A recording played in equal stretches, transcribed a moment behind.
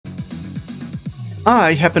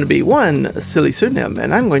I happen to be one SillyPseudonym,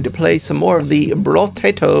 and I'm going to play some more of the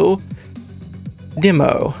Brotato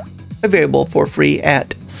demo, available for free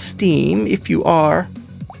at Steam if you are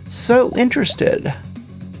so interested.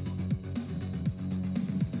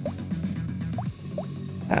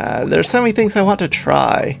 There's so many things I want to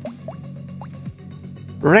try.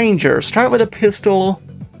 Ranger, start with a pistol,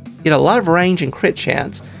 get a lot of range and crit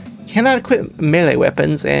chance. Cannot equip melee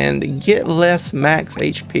weapons and get less max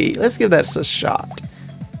HP. Let's give that a shot.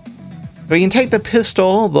 We can take the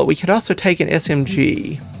pistol, but we could also take an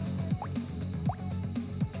SMG.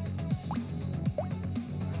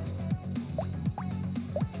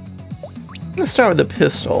 Let's start with the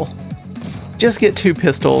pistol. Just get 2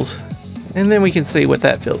 pistols, and then we can see what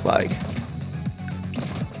that feels like.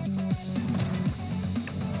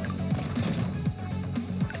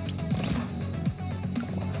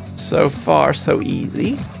 So far, so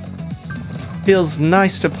easy. Feels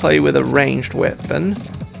nice to play with a ranged weapon.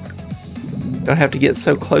 Don't have to get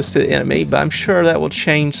so close to the enemy, but I'm sure that will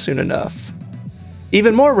change soon enough.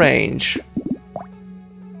 Even more range.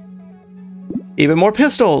 Even more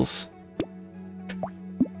pistols.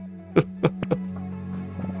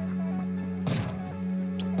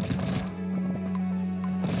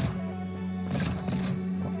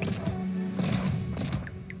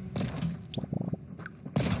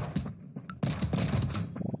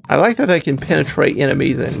 I like that they can penetrate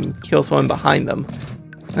enemies and kill someone behind them.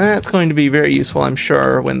 That's going to be very useful, I'm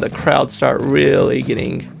sure, when the crowds start really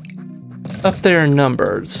getting up there in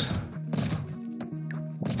numbers.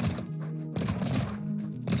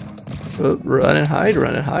 Oh, run and hide,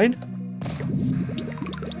 run and hide.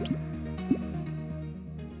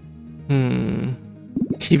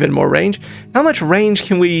 Even more range? How much range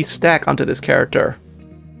can we stack onto this character?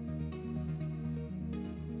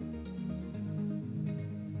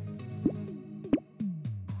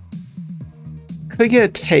 Could get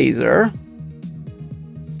a taser.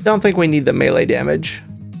 Don't think we need the melee damage.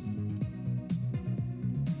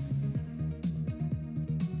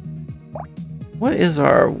 What is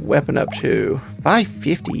our weapon up to?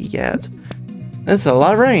 550, yeah. That's a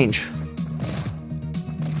lot of range.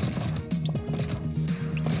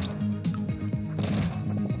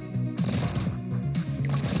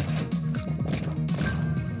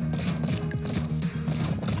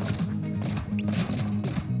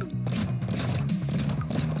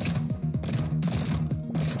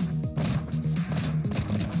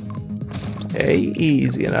 Okay,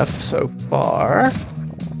 easy enough so far.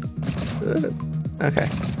 Okay.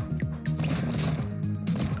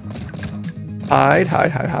 Hide,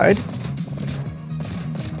 hide, hide, hide.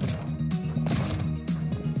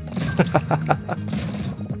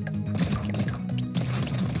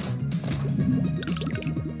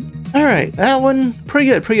 Alright, that one, pretty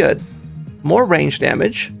good, pretty good. More range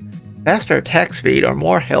damage, faster attack speed, or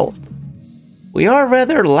more health. We are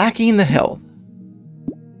rather lacking the health.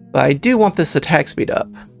 But I do want this attack speed up.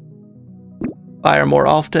 Fire more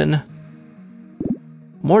often.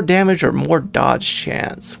 More damage or more dodge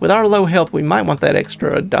chance. With our low health, we might want that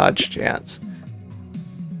extra dodge chance.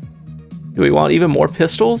 Do we want even more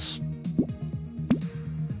pistols?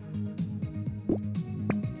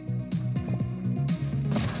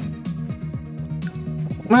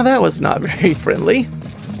 Well, that was not very friendly.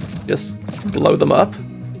 Just blow them up.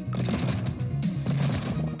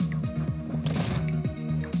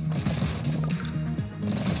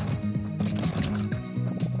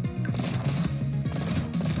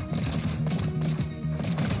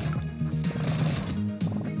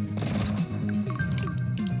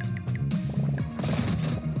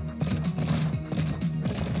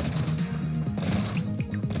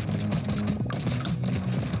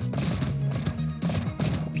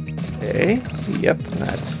 Okay, yep,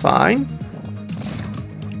 that's fine.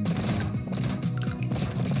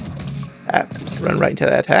 Run right into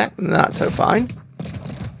that attack, not so fine.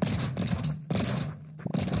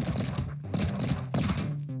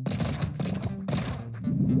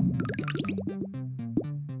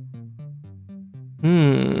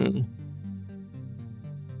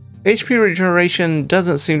 HP regeneration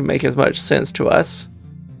doesn't seem to make as much sense to us,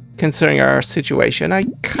 considering our situation. I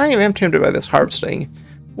kind of am tempted by this harvesting.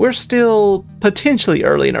 We're still potentially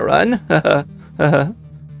early in a run.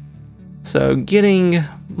 So getting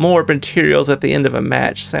more materials at the end of a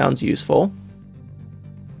match sounds useful.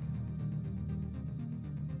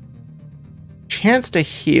 Chance to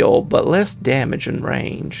heal, but less damage and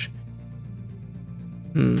range.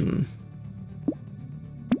 I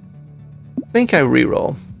think I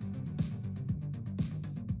reroll.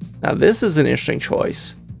 Now this is an interesting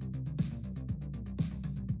choice.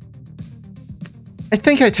 I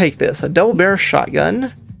think I take this, a double barrel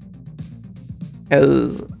shotgun.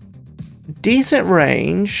 Has decent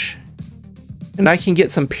range, and I can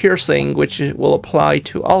get some piercing, which will apply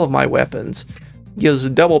to all of my weapons. Gives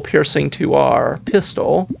double piercing to our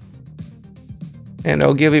pistol, and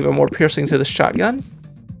it'll give even more piercing to the shotgun.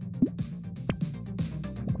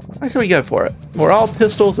 I say we go for it. We're all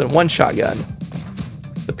pistols and one shotgun.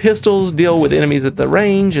 The pistols deal with enemies at the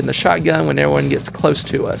range, and the shotgun when everyone gets close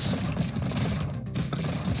to us.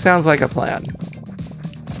 Sounds like a plan.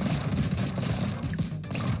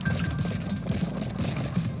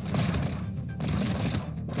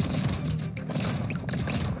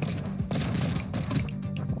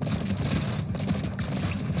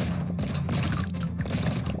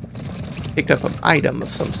 Picked up an item of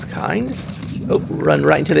some kind. Oh, run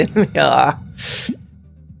right into the enemy.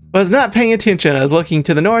 Was not paying attention. I was looking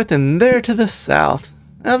to the north and there to the south.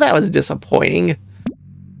 Well, that was disappointing.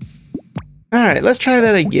 Alright, let's try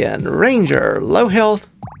that again. Ranger, low health.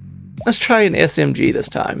 Let's try an SMG this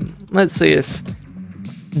time. Let's see if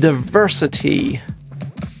diversity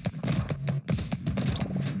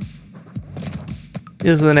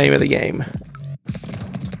is the name of the game.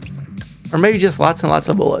 Or maybe just lots and lots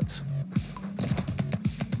of bullets.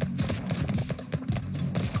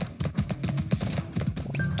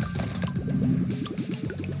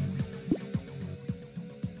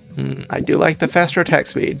 I do like the faster attack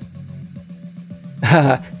speed.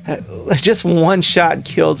 Just one shot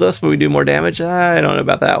kills us, but we do more damage. I don't know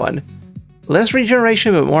about that one. Less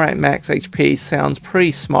regeneration, but more at max HP sounds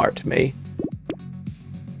pretty smart to me.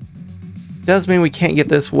 Does mean we can't get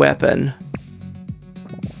this weapon.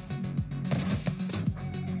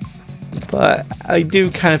 But I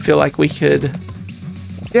do kind of feel like we could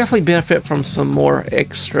definitely benefit from some more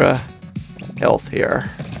extra health here.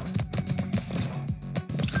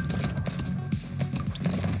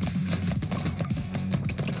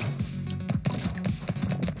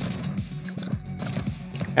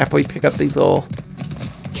 After we pick up these little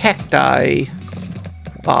cacti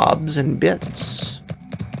bobs and bits.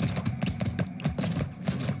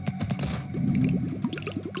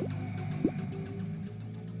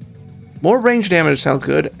 More range damage sounds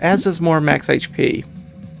good, as does more max HP.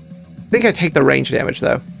 I think I take the range damage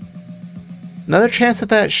though. Another chance at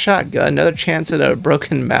that shotgun, another chance at a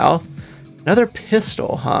broken mouth, another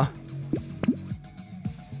pistol, huh?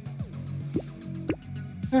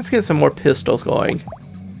 Let's get some more pistols going.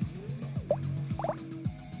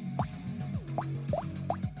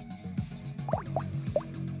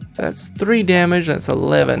 That's 3 damage, that's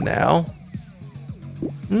 11 now.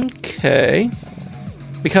 Okay.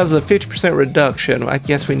 Because of the 50% reduction, I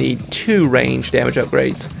guess we need 2 range damage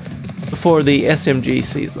upgrades before the SMG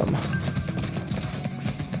sees them.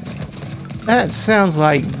 That sounds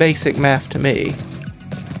like basic math to me.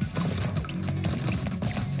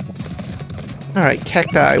 Alright,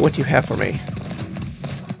 cacti, what do you have for me?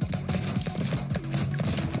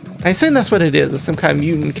 I assume that's what it is. It's some kind of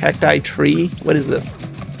mutant cacti tree. What is this?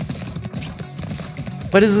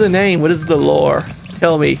 What is the name? What is the lore?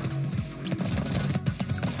 Tell me.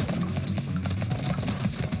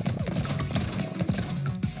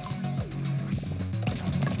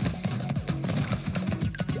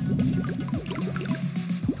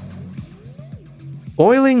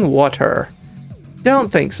 Boiling water.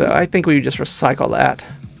 Don't think so. I think we would just recycle that.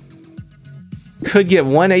 Could get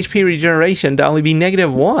 1 HP regeneration to only be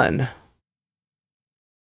 -1.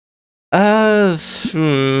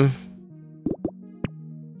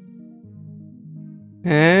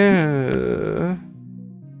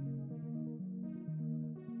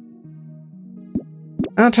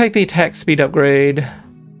 I'll take the attack speed upgrade,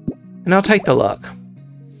 and I'll take the luck.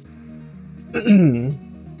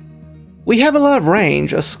 We have a lot of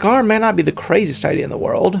range. A scar may not be the craziest idea in the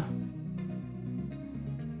world.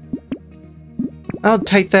 I'll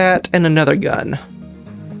take that and another gun.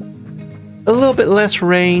 A little bit less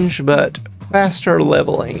range, but faster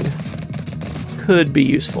leveling could be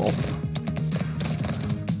useful.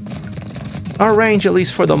 Our range, at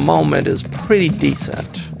least for the moment, is pretty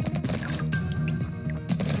decent.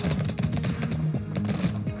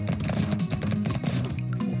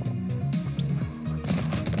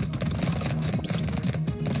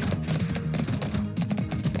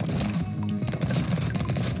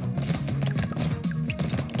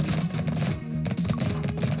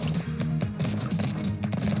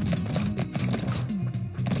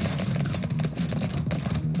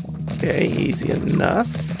 Okay, easy enough.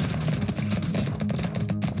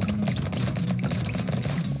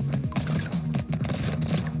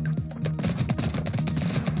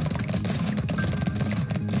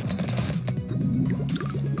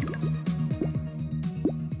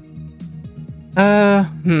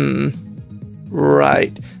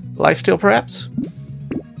 Right. Lifesteal, perhaps?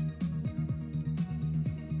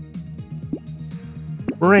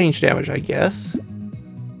 Range damage, I guess.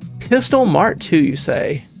 Pistol Mark 2, you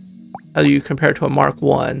say? How do you compare to a Mark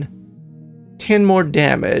 1? 10 more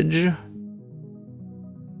damage.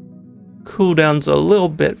 Cooldown's a little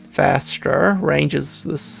bit faster. Range is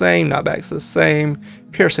the same. Knockback's the same.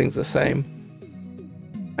 Piercing's the same.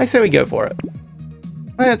 I say we go for it.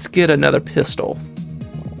 Let's get another pistol.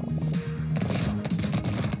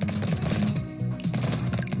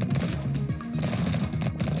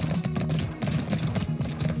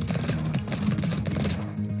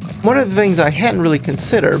 One of the things I hadn't really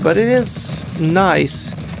considered, but it is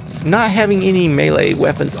nice, not having any melee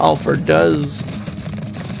weapons offered does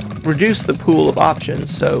reduce the pool of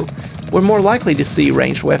options, so we're more likely to see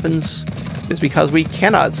ranged weapons just because we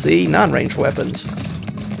cannot see non-ranged weapons.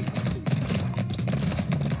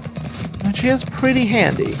 Which is pretty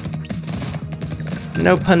handy.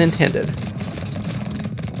 No pun intended.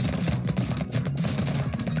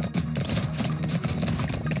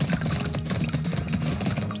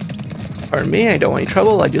 Pardon me, I don't want any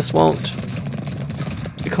trouble, I just want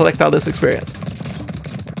to collect all this experience.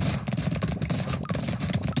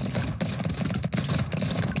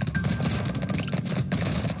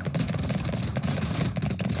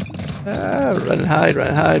 Run and hide, run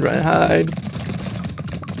and hide, run and hide.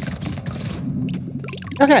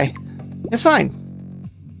 Okay, it's fine.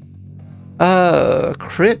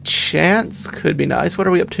 Crit chance could be nice. What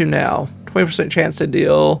are we up to now? 20% chance to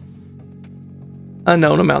deal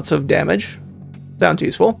unknown amounts of damage. Sounds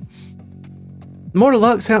useful. More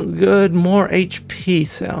luck sounds good. More HP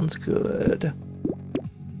sounds good.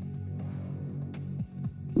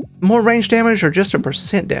 More range damage or just a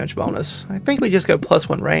 % damage bonus? I think we just go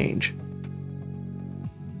 +1 range.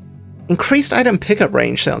 Increased item pickup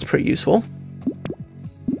range sounds pretty useful.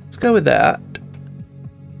 Let's go with that.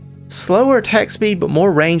 Slower attack speed but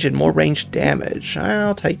more range and more range damage.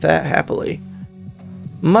 I'll take that happily.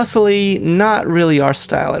 Muscly, not really our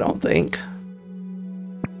style, I don't think.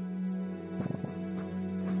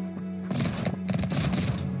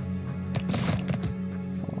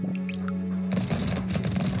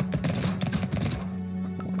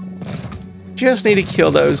 Just need to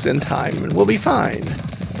kill those in time and we'll be fine.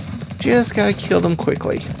 Just gotta kill them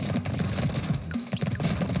quickly.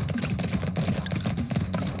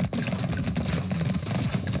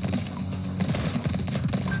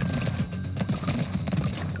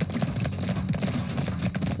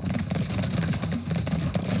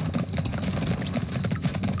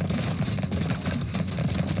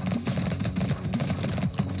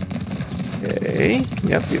 Okay.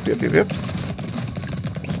 Yep.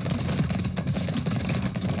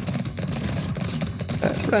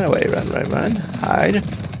 Run away, run. Hide.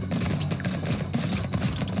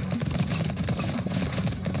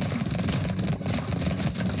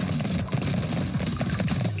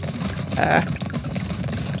 Ah.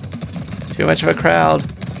 Too much of a crowd.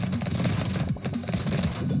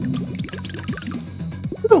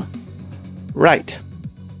 Ooh. Right.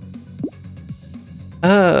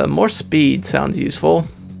 More speed sounds useful.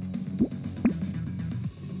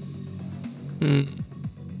 I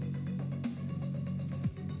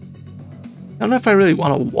don't know if I really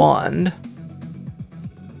want a wand.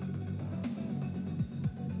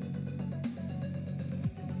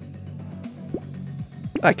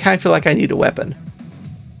 I kind of feel like I need a weapon.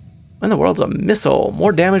 What in the world's a missile?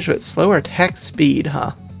 More damage but slower attack speed,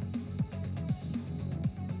 huh?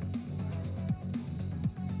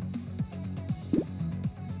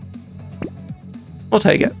 We'll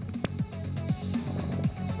take it.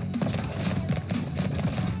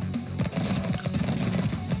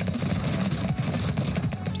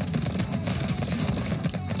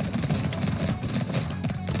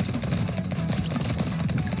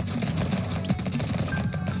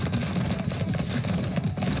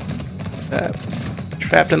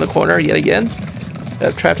 Trapped in the corner yet again.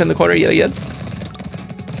 Trapped in the corner yet again.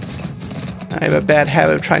 I have a bad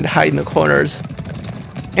habit of trying to hide in the corners.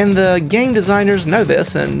 And the game designers know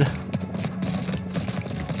this and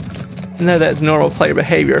know that's normal player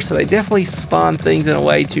behavior, so they definitely spawn things in a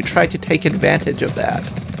way to try to take advantage of that.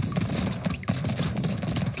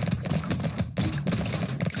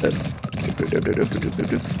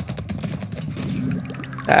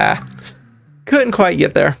 Ah, couldn't quite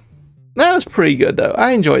get there. That was pretty good though.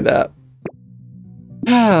 I enjoyed that.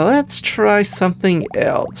 Let's try something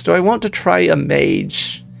else. Do I want to try a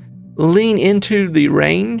mage? Lean into the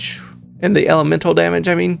range and the elemental damage,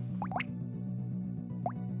 I mean.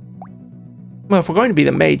 Well, if we're going to be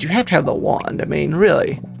the mage, you have to have the wand. I mean,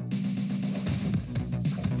 really.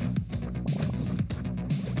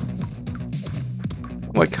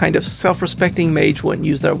 What kind of self-respecting mage wouldn't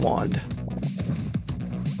use their wand?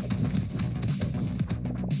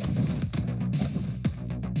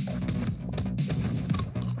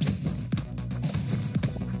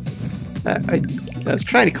 I was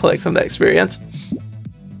trying to collect some of that experience.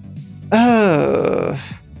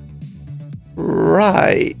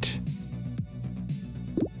 Right.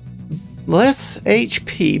 Less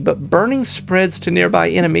HP, but burning spreads to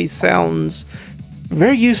nearby enemies sounds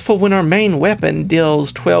very useful when our main weapon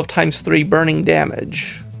deals 12 times 3 burning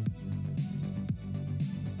damage.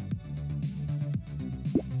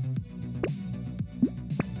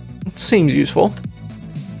 It seems useful.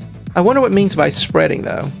 I wonder what it means by spreading,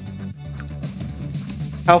 though.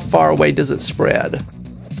 How far away does it spread?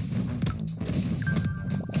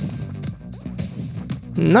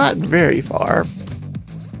 Not very far.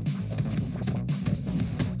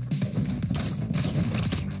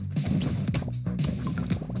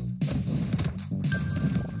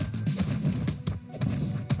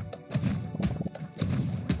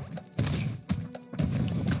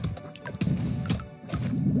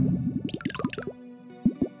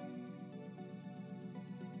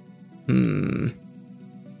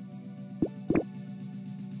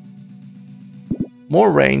 More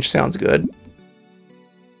range sounds good.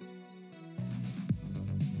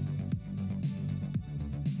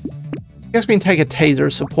 Guess we can take a taser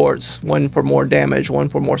supports, one for more damage, one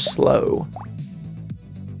for more slow.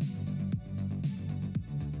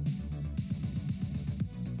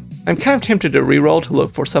 I'm kind of tempted to reroll to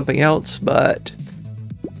look for something else, but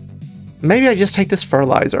maybe I just take this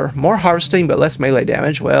fertilizer. More harvesting, but less melee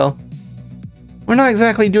damage. Well, we're not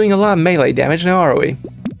exactly doing a lot of melee damage now, are we?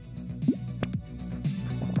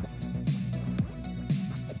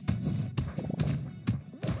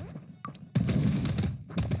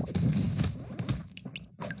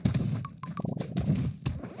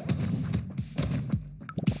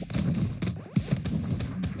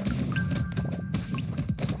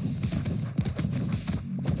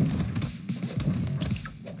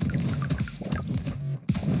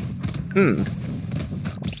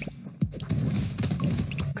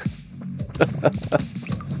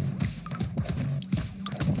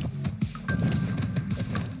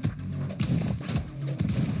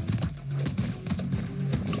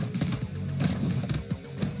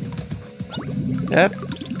 Yep.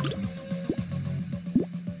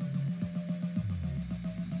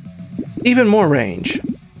 Even more range.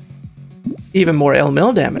 Even more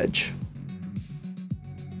LML damage.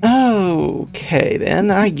 Okay,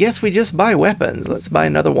 then. I guess we just buy weapons. Let's buy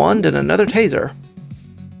another wand and another taser.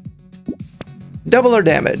 Double our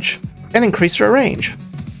damage. And increase our range.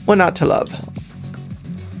 What not to love?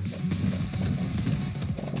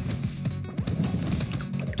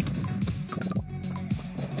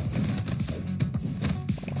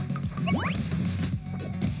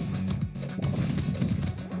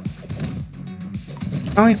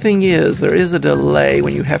 Only thing is, there is a delay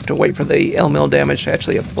when you have to wait for the LML damage to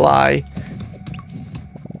actually apply.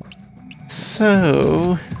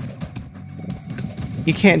 So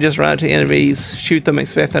you can't just run into enemies, shoot them,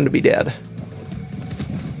 expect them to be dead.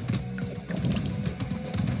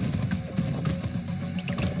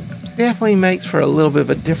 Definitely makes for a little bit of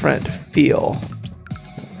a different feel.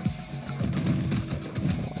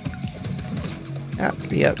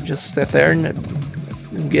 Yep, just sit there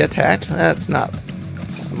and get attacked. That's not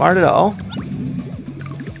smart at all.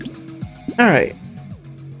 Alright.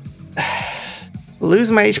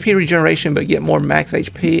 Lose my HP regeneration but get more max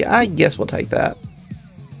HP. I guess we'll take that.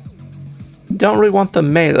 Don't really want the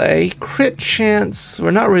melee. Crit chance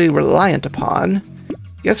we're not really reliant upon.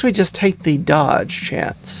 Guess we just take the dodge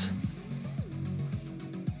chance.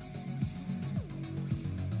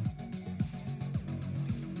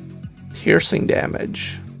 Piercing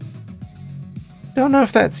damage. Don't know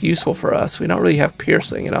if that's useful for us. We don't really have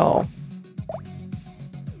piercing at all.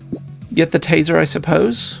 Get the taser, I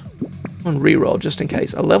suppose. And reroll just in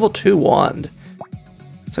case. A level 2 wand.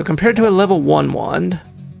 So compared to a level 1 wand,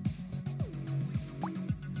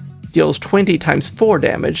 deals 20 times 4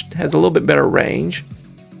 damage, has a little bit better range,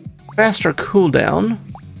 faster cooldown.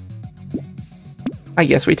 I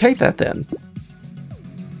guess we take that then.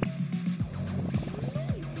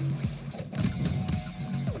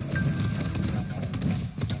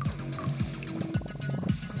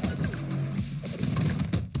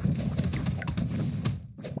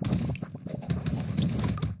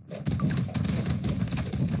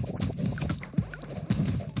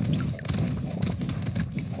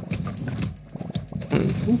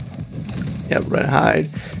 Yep, run hide.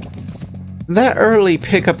 That early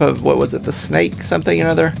pickup of, what was it, the snake something or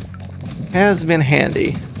other, has been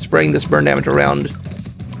handy. Spraying this burn damage around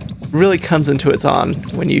really comes into its own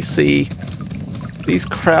when you see these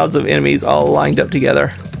crowds of enemies all lined up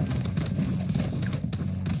together.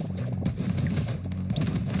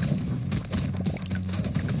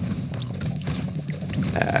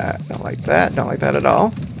 Don't like that. Don't like that at all.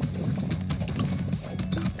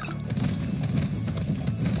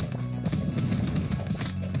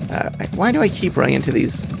 Why do I keep running into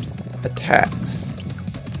these attacks?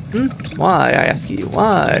 Why, I ask you,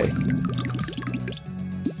 why?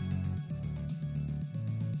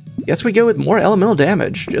 Guess we go with more elemental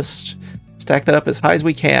damage. Just stack that up as high as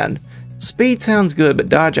we can. Speed sounds good, but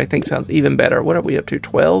dodge I think sounds even better. What are we up to,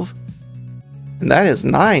 12? And that is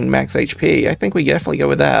 9 max HP. I think we definitely go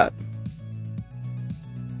with that.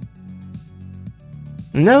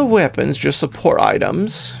 No weapons, just support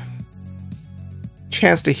items.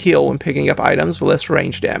 Chance to heal when picking up items with less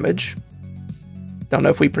range damage. Don't know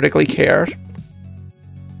if we particularly care.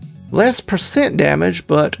 Less percent damage,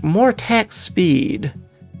 but more attack speed.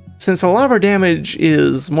 Since a lot of our damage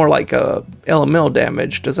is more like elemental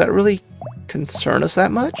damage, does that really concern us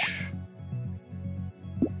that much?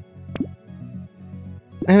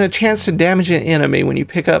 And a chance to damage an enemy when you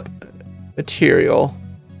pick up material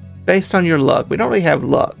based on your luck. We don't really have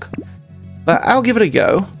luck, but I'll give it a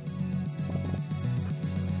go.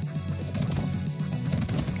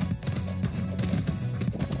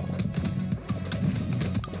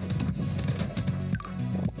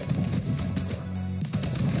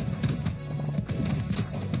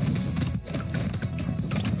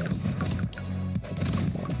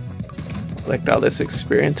 Collect all this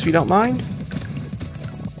experience if you don't mind.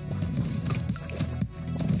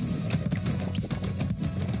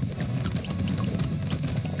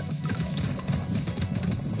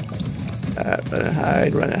 Run and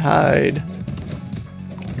hide, run and hide.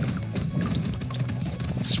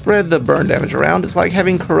 Spread the burn damage around. It's like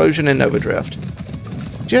having corrosion in Nova Drift.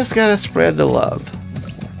 Just gotta spread the love.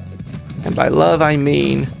 And by love I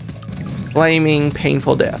mean flaming,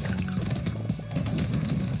 painful death.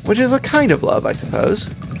 Which is a kind of love, I suppose.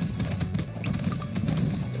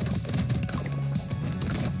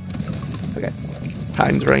 Okay,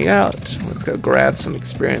 time's running out. Let's go grab some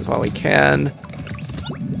experience while we can.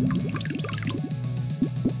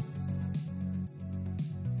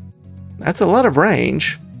 That's a lot of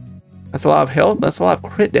range. That's a lot of health. That's a lot of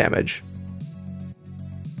crit damage.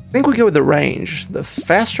 I think we go with the range. The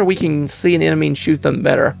faster we can see an enemy and shoot them,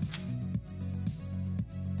 better.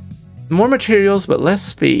 More materials, but less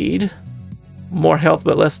speed. More health,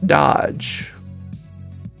 but less dodge.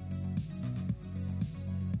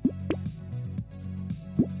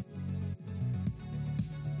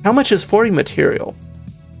 How much is 40 material?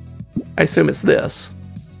 I assume it's this.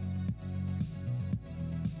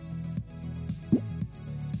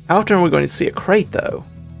 How often are we going to see a crate, though?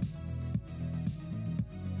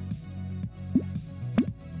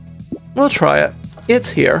 We'll try it. It's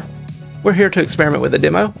here. We're here to experiment with the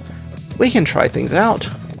demo. We can try things out.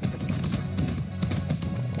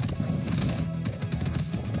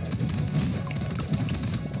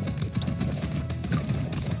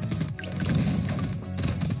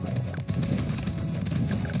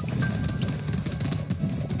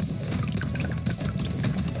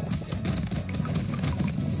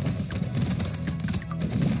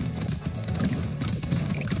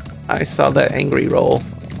 I saw that angry roll.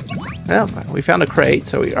 Well, we found a crate,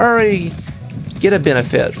 so we already get a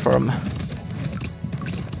benefit from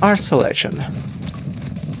our selection.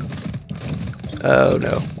 Oh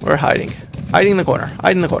no, we're hiding. Hiding in the corner.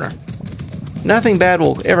 Hide in the corner. Nothing bad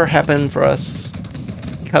will ever happen for us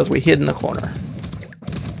because we hid in the corner.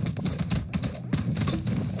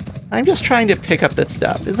 I'm just trying to pick up that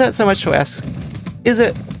stuff. Is that so much to ask? Is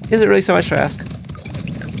it really so much to ask?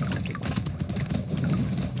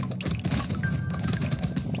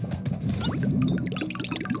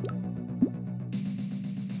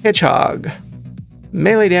 Hedgehog.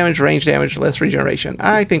 Melee damage, range damage, less regeneration.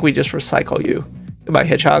 I think we just recycle you. Goodbye,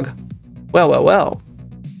 Hedgehog. Well, well, well.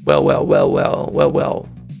 Well, well, well, well, well, well.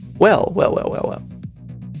 Well, well, well, well, well.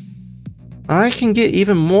 I can get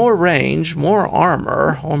even more range, more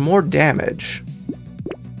armor, or more damage.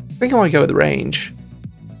 I think I want to go with range.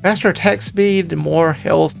 Faster attack speed, more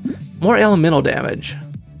health, more elemental damage.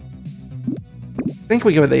 I think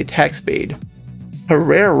we go with the attack speed. A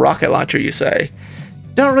rare rocket launcher, you say?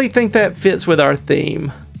 Don't really think that fits with our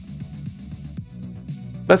theme.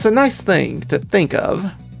 But it's a nice thing to think of.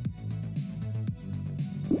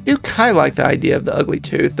 I do kind of like the idea of the ugly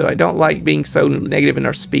tooth, though I don't like being so negative in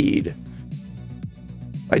our speed.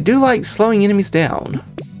 I do like slowing enemies down.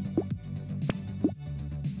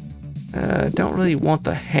 Don't really want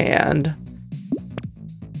the hand.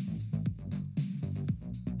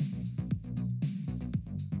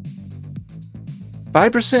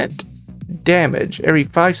 5% damage every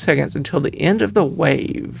 5 seconds until the end of the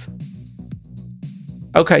wave.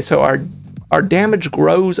 Okay, so our damage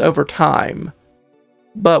grows over time,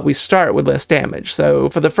 but we start with less damage. So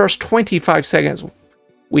for the first 25 seconds,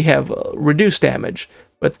 we have reduced damage,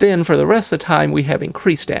 but then for the rest of the time, we have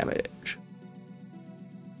increased damage.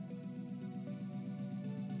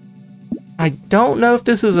 I don't know if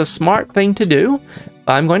this is a smart thing to do,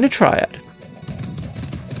 but I'm going to try it.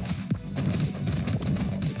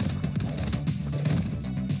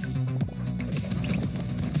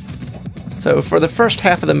 So for the first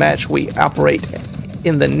half of the match, we operate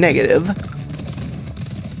in the negative.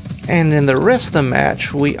 And in the rest of the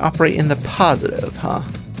match, we operate in the positive, huh?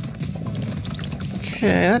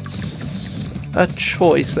 Okay, that's a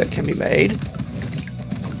choice that can be made.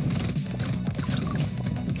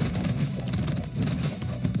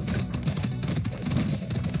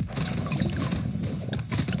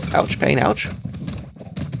 Ouch, pain, ouch.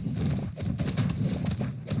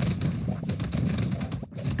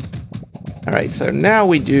 Alright, so now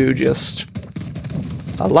we do just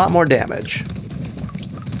a lot more damage.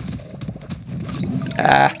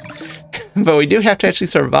 But we do have to actually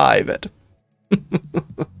survive it.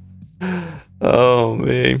 Oh,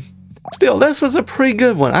 me. Still, this was a pretty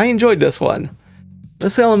good one. I enjoyed this one.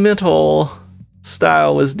 This elemental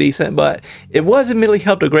style was decent, but it was admittedly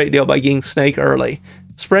helped a great deal by getting Snake early.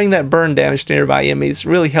 Spraying that burn damage to nearby enemies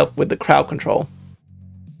really helped with the crowd control.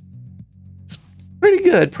 It's pretty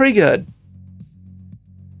good, pretty good.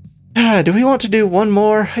 Do we want to do one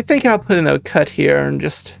more? I think I'll put in a cut here and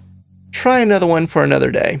just try another one for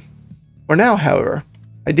another day. For now, however,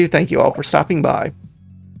 I do thank you all for stopping by.